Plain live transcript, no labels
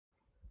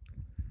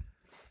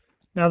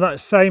Now that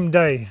same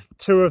day,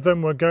 two of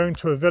them were going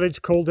to a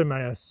village called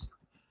Emmaus,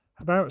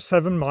 about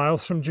 7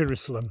 miles from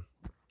Jerusalem.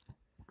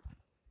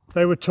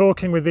 They were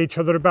talking with each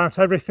other about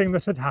everything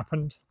that had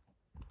happened.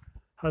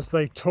 As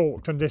they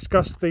talked and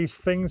discussed these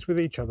things with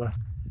each other,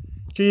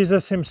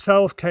 Jesus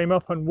himself came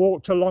up and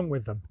walked along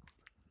with them,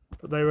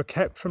 but they were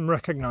kept from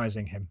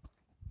recognizing him.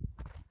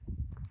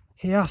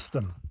 He asked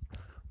them,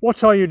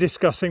 "What are you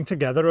discussing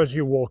together as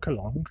you walk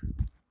along?"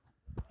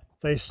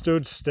 They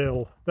stood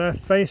still, their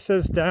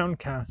faces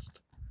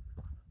downcast.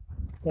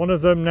 One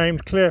of them,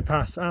 named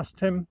Cleopas, asked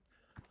him,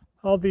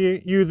 "Are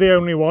you the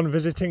only one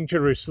visiting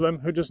Jerusalem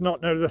who does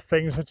not know the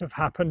things that have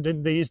happened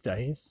in these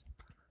days?"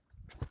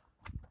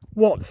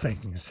 "What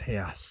things?" he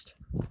asked.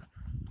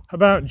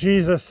 "About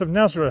Jesus of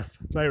Nazareth,"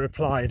 they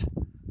replied.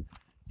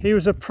 "He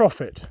was a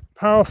prophet,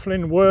 powerful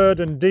in word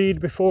and deed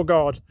before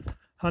God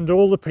and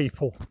all the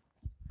people.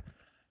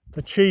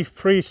 The chief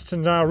priests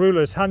and our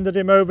rulers handed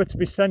him over to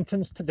be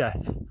sentenced to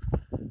death,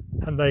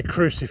 and they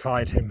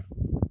crucified him.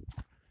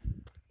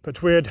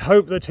 But we had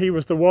hoped that he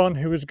was the one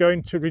who was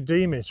going to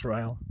redeem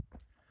Israel.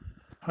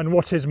 And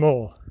what is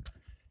more,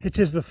 it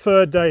is the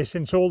 3rd day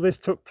since all this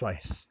took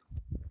place."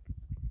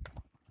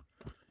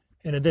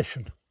 In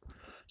addition,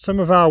 some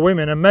of our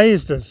women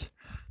amazed us.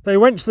 They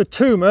went to the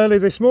tomb early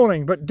this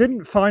morning but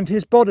didn't find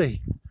his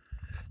body.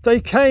 They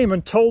came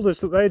and told us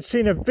that they had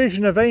seen a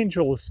vision of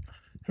angels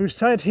who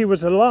said he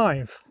was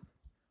alive.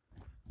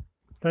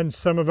 Then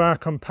some of our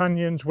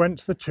companions went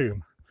to the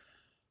tomb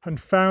and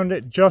found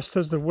it just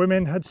as the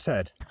women had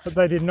said, but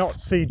they did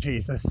not see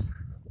Jesus.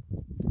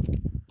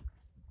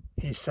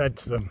 He said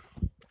to them,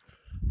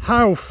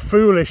 "How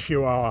foolish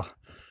you are!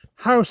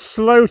 How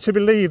slow to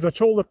believe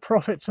that all the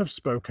prophets have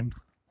spoken!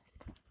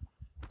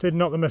 Did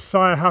not the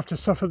Messiah have to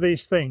suffer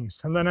these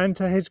things and then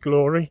enter his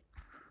glory?"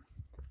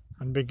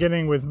 And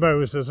beginning with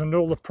Moses and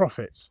all the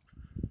prophets,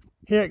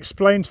 he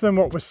explained to them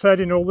what was said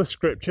in all the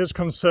scriptures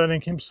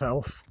concerning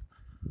himself.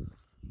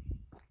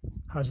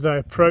 As they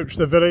approached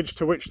the village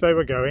to which they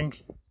were going,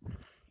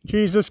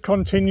 Jesus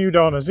continued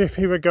on as if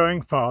he were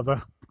going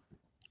farther.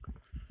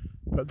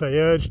 But they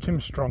urged him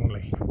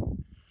strongly,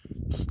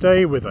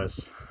 "Stay with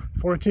us,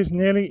 for it is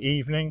nearly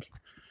evening.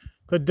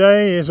 The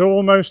day is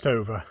almost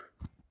over."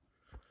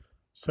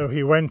 So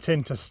he went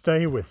in to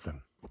stay with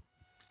them.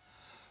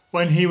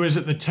 When he was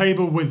at the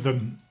table with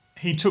them,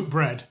 he took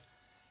bread,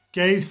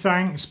 gave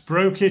thanks,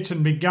 broke it,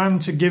 and began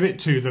to give it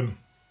to them.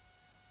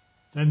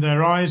 Then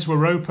their eyes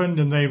were opened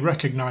and they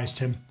recognized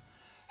him,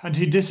 and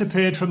he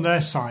disappeared from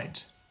their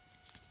sight.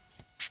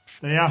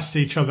 They asked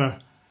each other,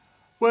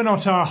 "Were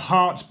not our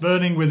hearts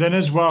burning within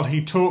us while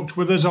he talked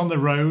with us on the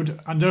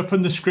road and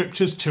opened the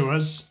scriptures to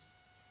us?"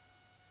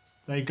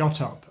 They got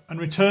up and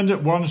returned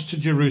at once to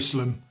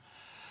Jerusalem.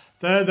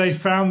 There they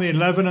found the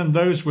 11 and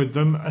those with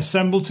them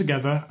assembled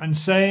together and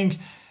saying,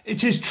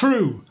 "It is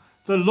true,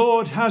 the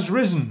Lord has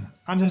risen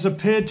and has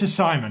appeared to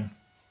Simon."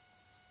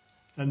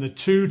 Then the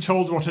two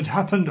told what had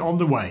happened on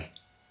the way,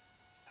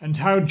 and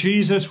how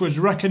Jesus was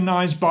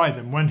recognized by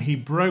them when he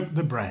broke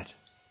the bread.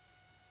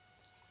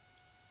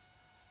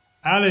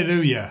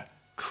 Alleluia!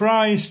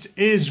 Christ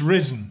is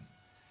risen.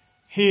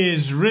 He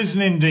is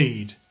risen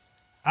indeed.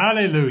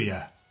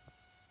 Alleluia!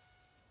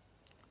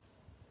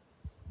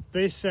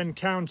 This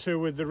encounter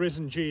with the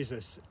risen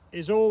Jesus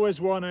is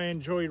always one I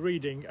enjoy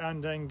reading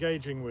and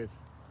engaging with.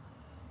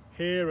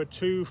 Here are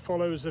two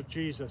followers of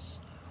Jesus,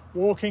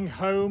 walking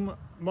home,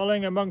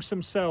 mulling amongst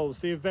themselves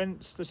the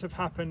events that have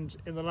happened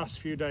in the last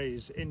few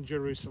days in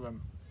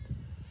Jerusalem.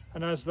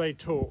 And as they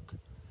talk,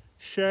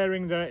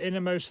 sharing their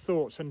innermost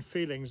thoughts and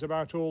feelings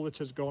about all that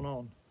has gone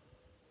on,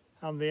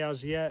 and the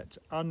as yet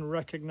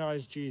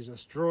unrecognised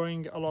Jesus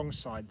drawing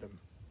alongside them.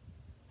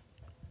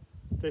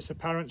 This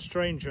apparent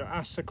stranger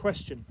asks a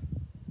question,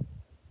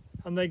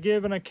 and they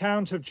give an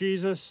account of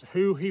Jesus,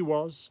 who he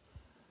was,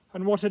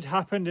 and what had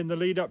happened in the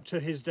lead up to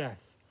his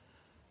death,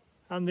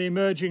 and the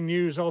emerging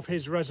news of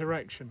his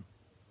resurrection.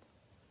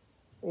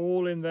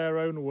 All in their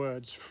own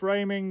words,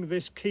 framing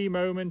this key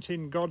moment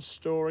in God's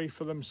story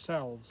for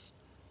themselves.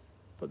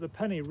 But the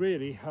penny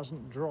really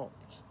hasn't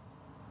dropped.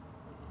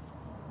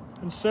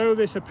 And so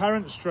this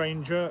apparent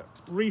stranger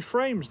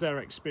reframes their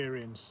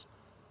experience,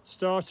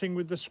 starting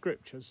with the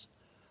scriptures,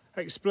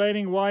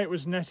 explaining why it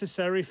was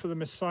necessary for the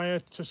Messiah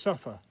to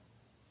suffer.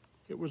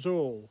 It was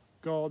all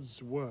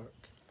God's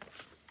work.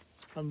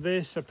 And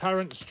this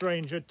apparent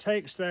stranger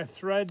takes their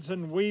threads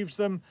and weaves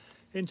them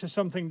into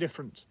something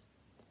different,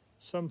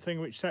 something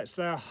which sets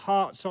their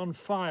hearts on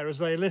fire as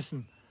they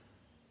listen,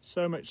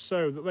 so much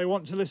so that they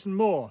want to listen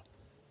more,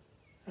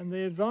 and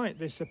they invite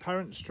this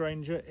apparent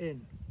stranger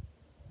in.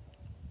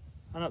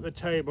 And at the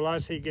table,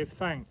 as he gives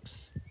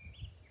thanks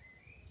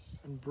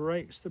and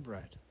breaks the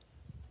bread,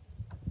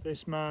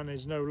 this man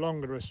is no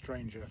longer a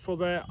stranger, for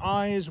their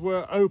eyes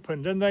were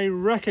opened and they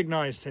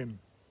recognized him.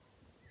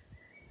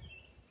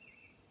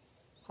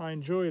 I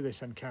enjoy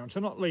this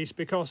encounter, not least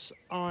because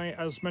I,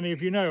 as many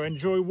of you know,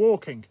 enjoy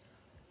walking.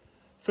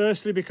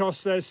 Firstly,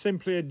 because there's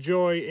simply a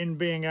joy in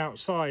being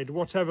outside,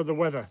 whatever the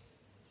weather.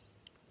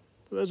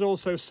 But there's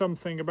also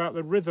something about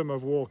the rhythm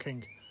of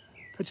walking,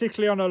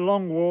 particularly on a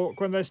long walk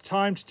when there's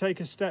time to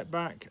take a step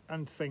back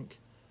and think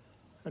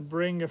and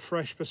bring a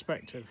fresh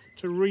perspective,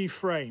 to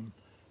reframe,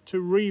 to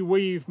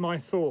reweave my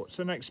thoughts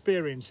and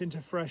experience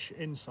into fresh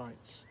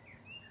insights.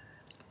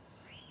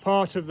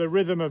 Part of the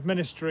rhythm of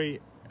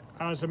ministry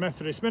as a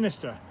Methodist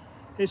minister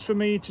is for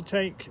me to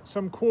take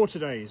some quarter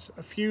days,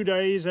 a few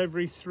days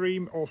every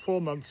 3 or 4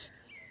 months,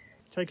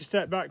 take a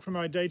step back from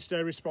my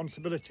day-to-day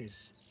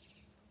responsibilities.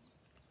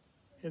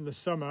 In the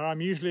summer,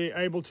 I'm usually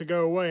able to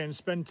go away and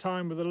spend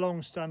time with a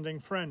long-standing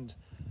friend,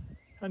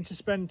 and to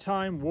spend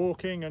time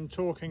walking and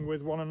talking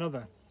with one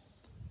another.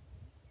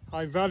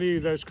 I value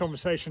those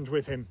conversations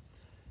with him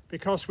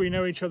because we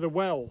know each other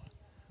well.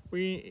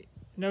 We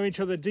know each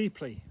other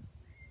deeply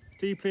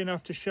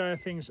enough to share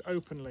things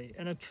openly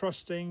in a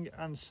trusting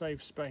and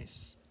safe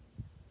space.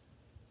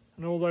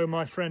 And although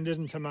my friend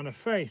isn't a man of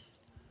faith,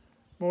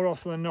 more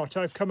often than not,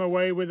 I've come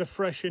away with a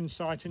fresh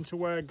insight into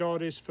where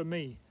God is for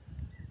me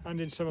and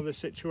in some of the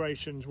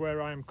situations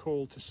where I am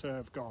called to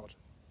serve God.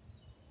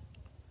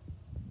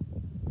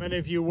 Many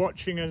of you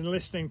watching and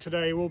listening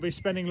today will be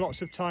spending lots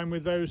of time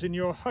with those in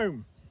your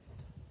home,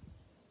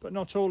 but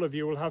not all of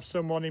you will have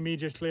someone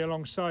immediately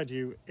alongside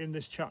you in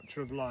this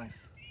chapter of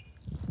life.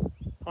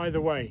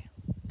 Either way,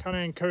 can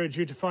I encourage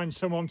you to find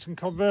someone to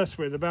converse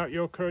with about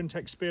your current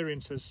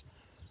experiences,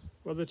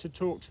 whether to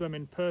talk to them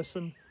in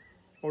person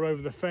or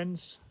over the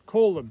fence,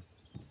 call them,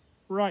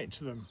 write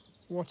to them,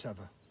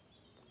 whatever.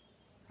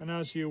 And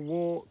as you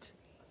walk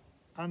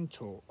and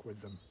talk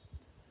with them,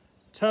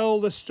 tell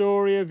the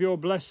story of your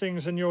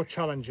blessings and your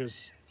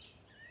challenges,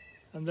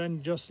 and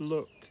then just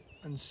look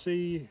and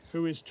see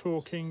who is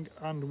talking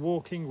and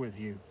walking with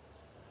you,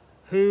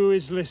 who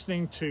is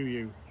listening to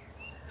you,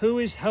 who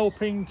is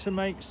helping to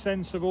make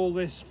sense of all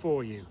this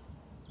for you.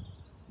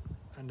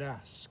 And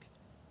ask,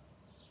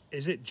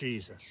 is it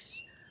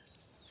Jesus?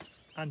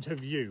 And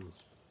have you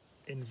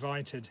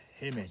invited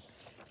him in?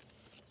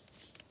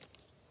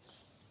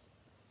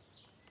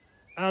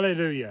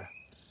 Alleluia!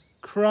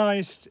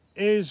 Christ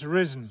is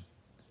risen.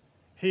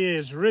 He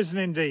is risen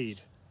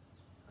indeed.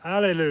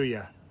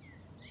 Alleluia!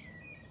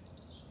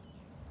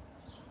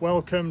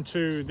 Welcome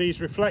to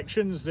these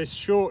reflections, this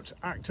short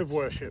act of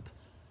worship.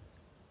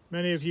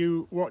 Many of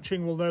you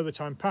watching will know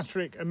that I'm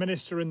Patrick, a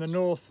minister in the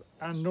north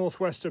and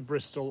northwest of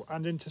Bristol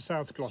and into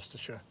South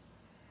Gloucestershire.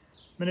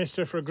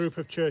 Minister for a group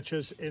of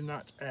churches in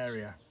that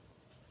area.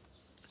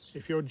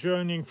 If you're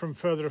journeying from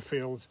further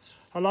afield,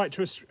 I'd like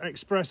to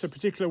express a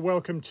particular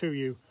welcome to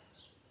you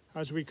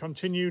as we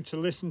continue to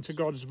listen to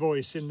God's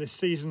voice in this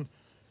season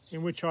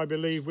in which I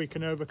believe we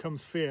can overcome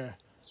fear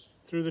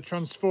through the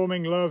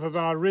transforming love of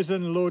our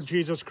risen Lord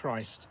Jesus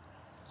Christ,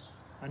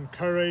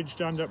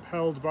 encouraged and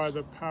upheld by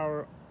the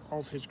power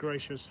of his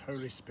gracious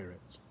Holy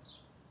Spirit.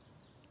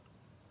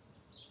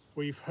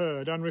 We've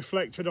heard and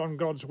reflected on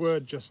God's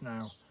word just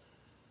now,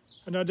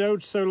 and I'd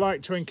also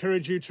like to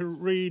encourage you to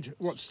read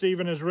what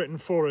Stephen has written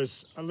for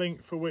us, a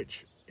link for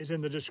which is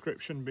in the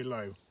description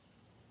below.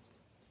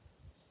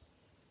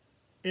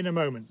 In a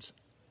moment,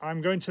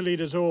 I'm going to lead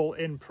us all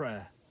in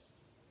prayer.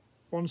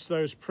 Once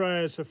those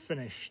prayers have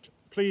finished,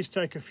 please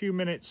take a few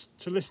minutes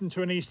to listen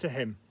to an Easter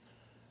hymn,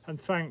 and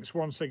thanks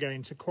once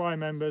again to choir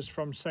members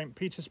from St.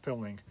 Peter's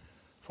Pilning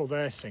for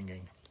their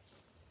singing.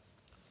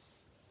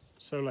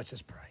 So let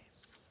us pray.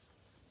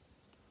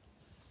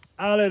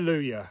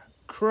 Alleluia!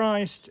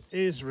 Christ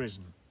is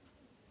risen.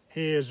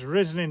 He is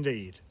risen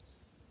indeed.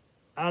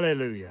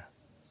 Alleluia!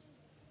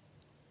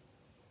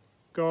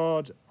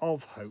 God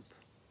of hope,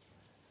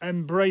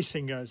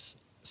 embracing us,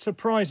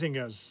 surprising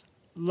us,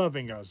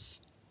 loving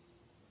us,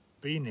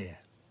 be near.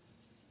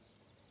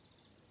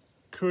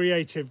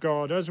 Creative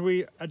God, as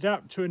we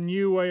adapt to a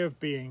new way of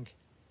being,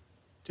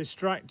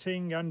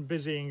 distracting and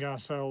busying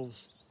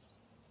ourselves,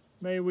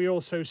 may we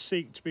also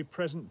seek to be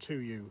present to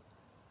you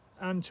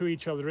and to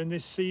each other in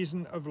this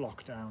season of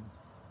lockdown.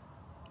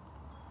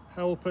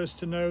 Help us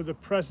to know the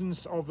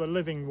presence of the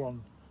living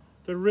one,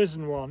 the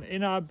risen one,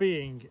 in our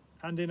being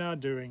and in our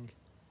doing,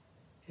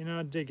 in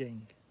our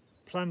digging,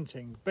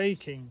 planting,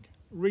 baking,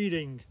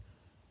 reading,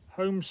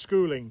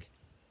 homeschooling,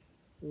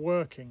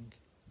 working,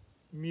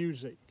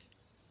 music,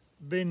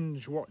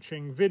 binge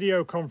watching,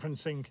 video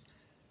conferencing,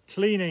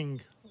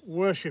 cleaning,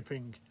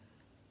 worshipping,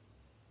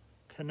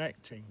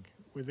 connecting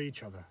with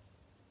each other.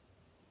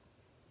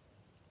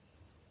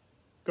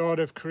 God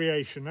of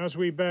creation, as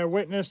we bear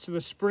witness to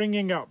the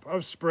springing up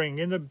of spring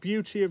in the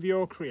beauty of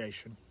your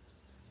creation,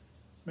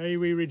 may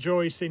we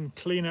rejoice in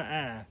cleaner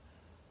air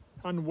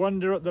and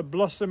wonder at the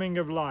blossoming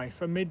of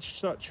life amidst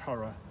such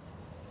horror,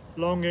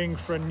 longing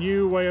for a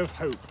new way of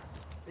hope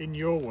in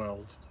your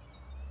world.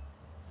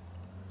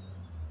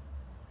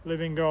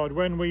 Living God,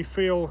 when we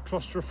feel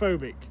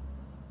claustrophobic,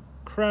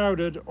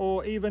 crowded,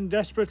 or even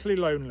desperately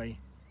lonely,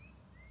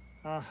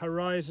 our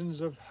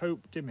horizons of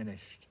hope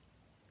diminished.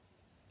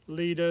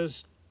 Lead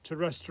us to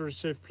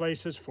restorative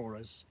places for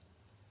us,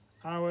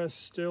 our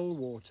still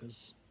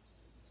waters.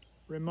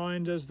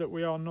 Remind us that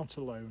we are not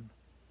alone.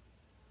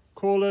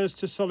 Call us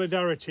to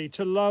solidarity,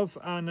 to love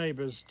our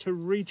neighbours, to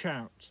reach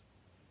out,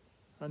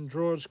 and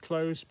draw us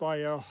close by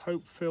your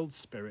hope-filled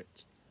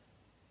spirit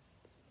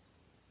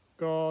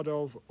God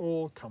of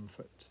all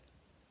comfort.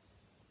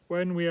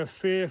 When we are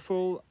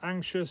fearful,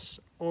 anxious,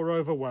 or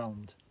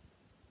overwhelmed,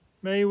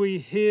 may we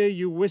hear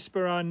you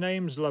whisper our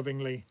names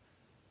lovingly.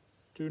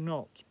 Do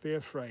not be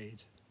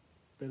afraid,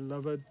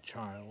 beloved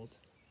child.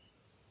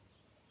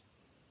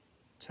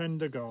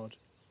 Tender God,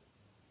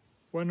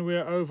 when we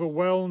are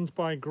overwhelmed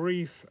by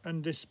grief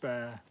and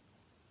despair,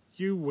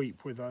 you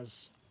weep with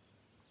us,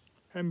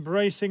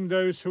 embracing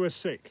those who are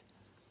sick,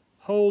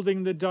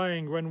 holding the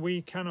dying when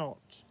we cannot,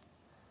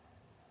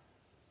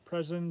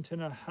 present in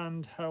a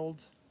hand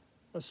held,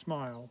 a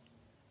smile,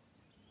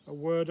 a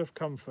word of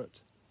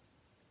comfort,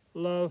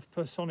 love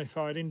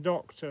personified in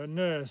doctor,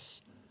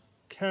 nurse,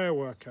 care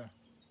worker.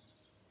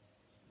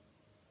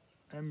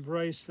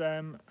 Embrace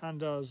them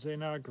and us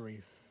in our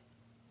grief.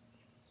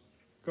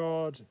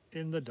 God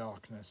in the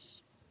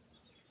darkness,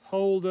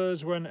 hold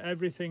us when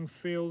everything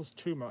feels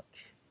too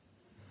much,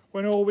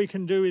 when all we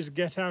can do is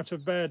get out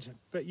of bed,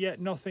 but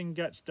yet nothing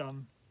gets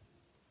done,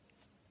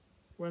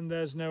 when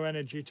there's no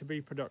energy to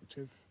be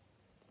productive.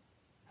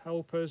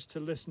 Help us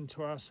to listen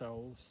to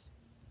ourselves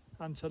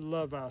and to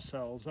love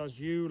ourselves as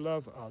you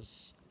love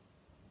us.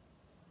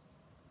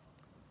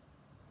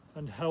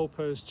 And help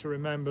us to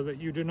remember that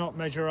you do not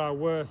measure our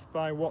worth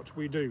by what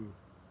we do,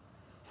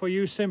 for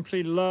you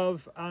simply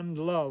love and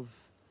love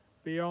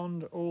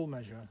beyond all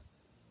measure.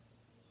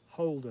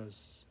 Hold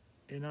us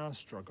in our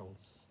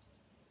struggles.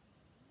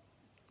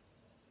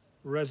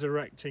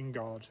 Resurrecting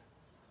God,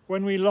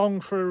 when we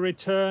long for a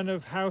return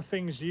of how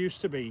things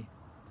used to be,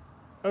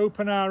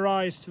 open our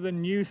eyes to the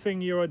new thing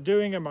you are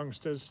doing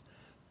amongst us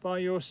by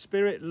your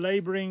Spirit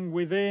labouring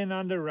within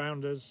and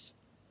around us.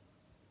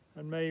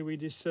 And may we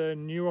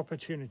discern new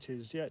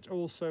opportunities, yet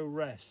also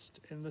rest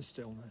in the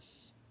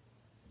stillness.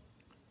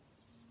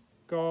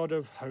 God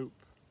of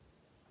hope,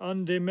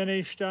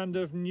 undiminished and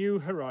of new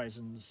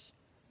horizons,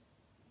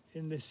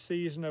 in this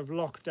season of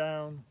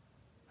lockdown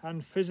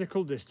and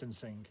physical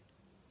distancing,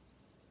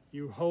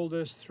 you hold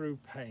us through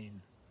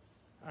pain,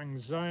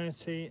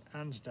 anxiety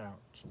and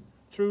doubt,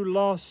 through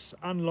loss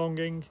and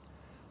longing,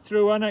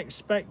 through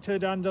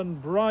unexpected and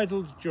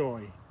unbridled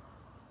joy,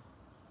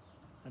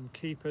 and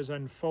keep us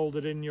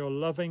enfolded in your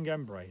loving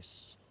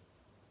embrace.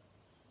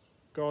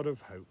 God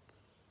of hope,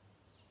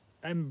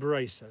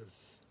 embrace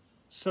us,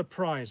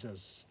 surprise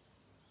us,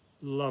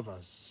 love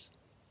us,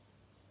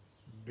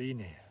 be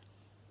near.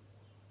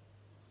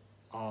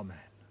 Amen.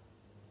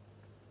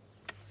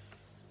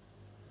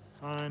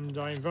 And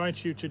I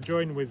invite you to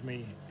join with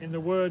me in the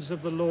words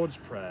of the Lord's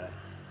Prayer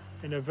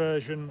in a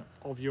version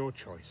of your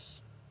choice.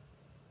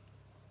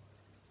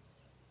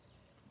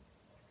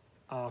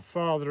 Our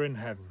Father in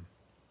heaven,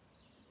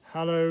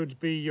 hallowed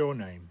be your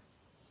name.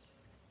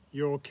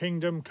 Your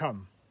kingdom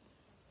come,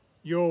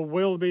 your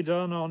will be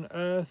done on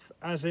earth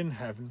as in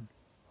heaven.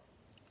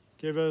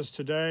 Give us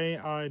today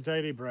our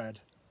daily bread.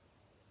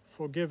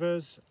 Forgive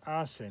us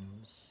our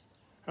sins,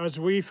 as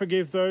we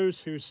forgive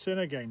those who sin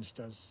against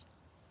us.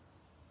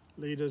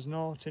 Lead us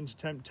not into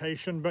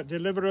temptation, but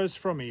deliver us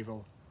from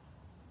evil.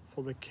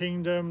 For the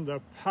kingdom,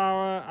 the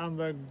power, and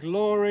the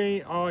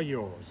glory are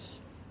yours,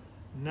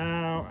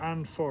 now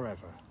and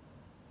forever.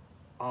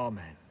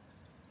 Amen.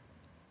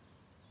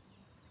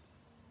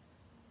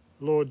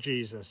 Lord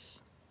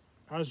Jesus,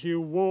 as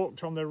you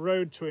walked on the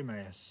road to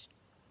Emmaus,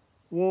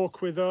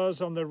 walk with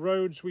us on the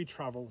roads we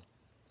travel.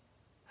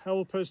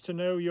 Help us to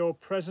know your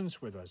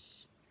presence with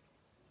us.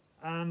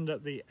 And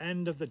at the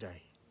end of the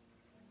day,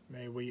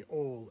 may we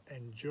all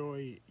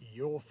enjoy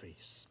your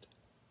feast.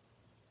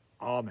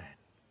 Amen.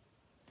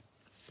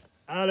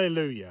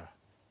 Alleluia.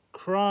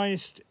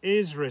 Christ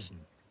is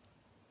risen.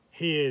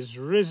 He is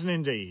risen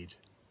indeed.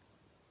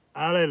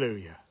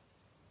 Alleluia.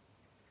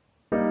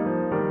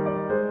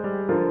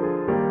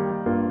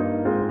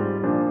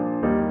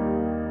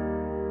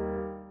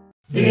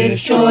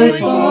 This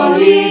joyful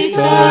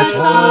Easter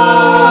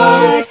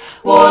tide,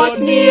 what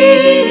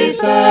need is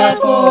there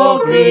for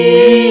grieving?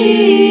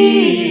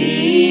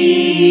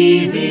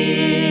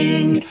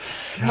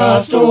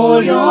 Cast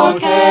all your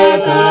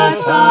cares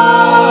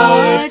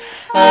aside,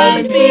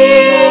 and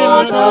be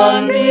not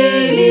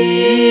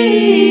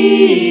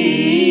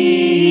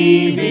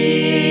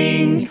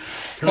unbelieving.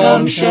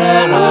 Come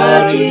share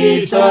our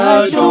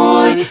Easter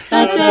joy,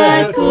 that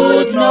death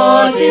could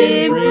not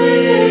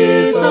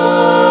imprison,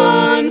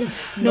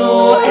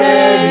 nor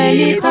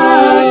any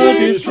power to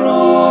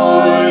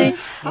destroy.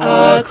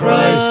 Our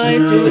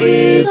Christ who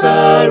is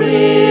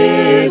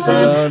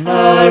arisen,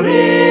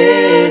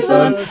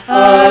 arisen,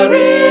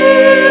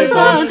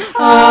 arisen,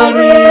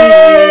 arisen.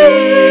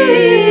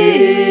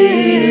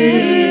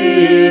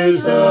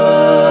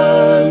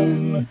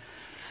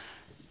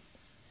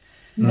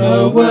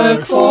 No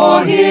work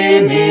for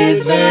him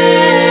is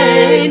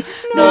vain,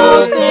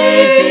 no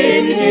faith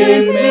in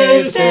him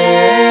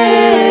mistaken.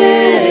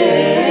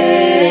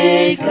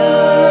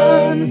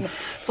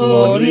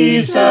 For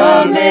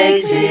Easter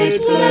makes it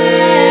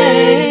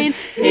plain,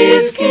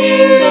 his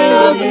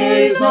kingdom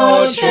is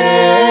not shaken.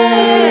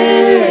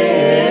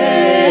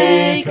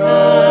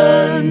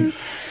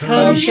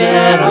 Come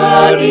share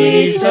our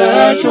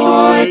Easter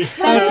joy,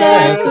 that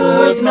death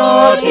could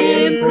not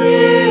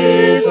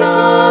imprison,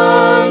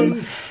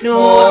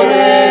 nor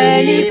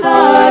any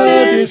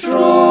power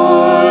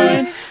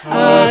destroy.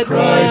 Our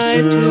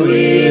Christ who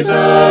is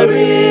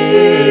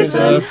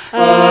arisen,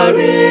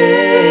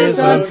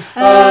 arisen,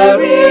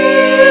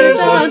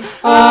 arisen,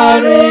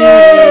 arisen.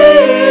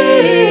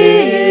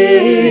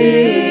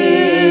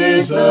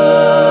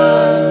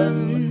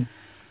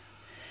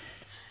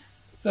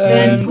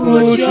 Then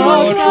put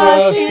your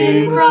trust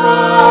in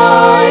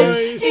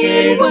Christ,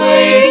 in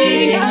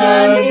waking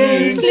and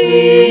in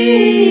sleeping.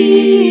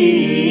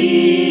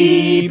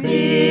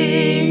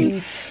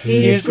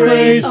 His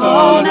grace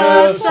on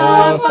us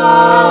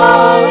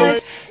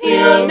suffice,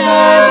 he'll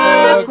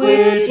never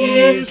quit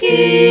his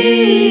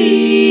keeping.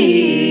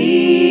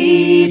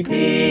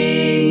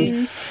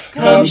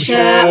 Come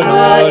share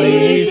our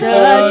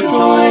Easter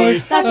joy,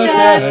 that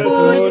death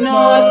could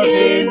not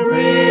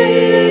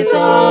imprison,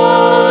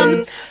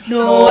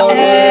 nor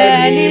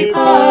any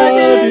power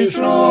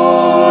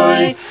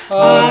destroy.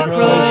 Our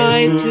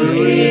Christ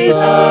who is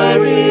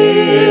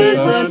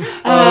arisen,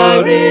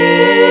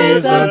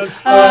 arisen,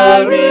 arisen.